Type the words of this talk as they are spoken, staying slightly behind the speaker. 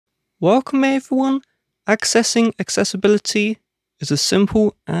Welcome everyone. Accessing accessibility is as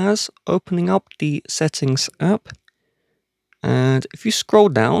simple as opening up the Settings app, and if you scroll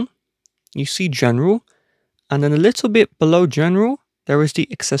down, you see General, and then a little bit below General, there is the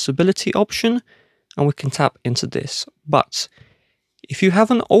accessibility option, and we can tap into this. But if you have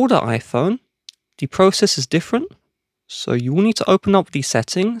an older iPhone, the process is different, so you will need to open up the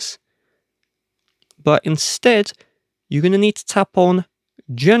settings, but instead, you're going to need to tap on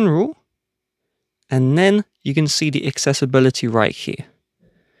General, and then you can see the accessibility right here.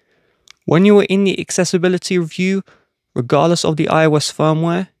 When you are in the accessibility review, regardless of the iOS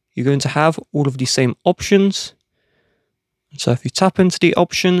firmware, you're going to have all of the same options. So if you tap into the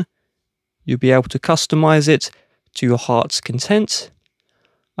option, you'll be able to customize it to your heart's content.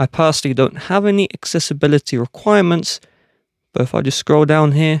 I personally don't have any accessibility requirements, but if I just scroll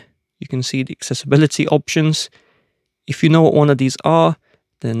down here, you can see the accessibility options. If you know what one of these are,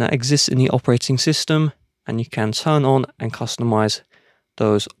 then that exists in the operating system, and you can turn on and customize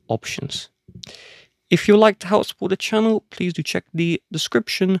those options. If you'd like to help support the channel, please do check the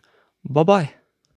description. Bye bye.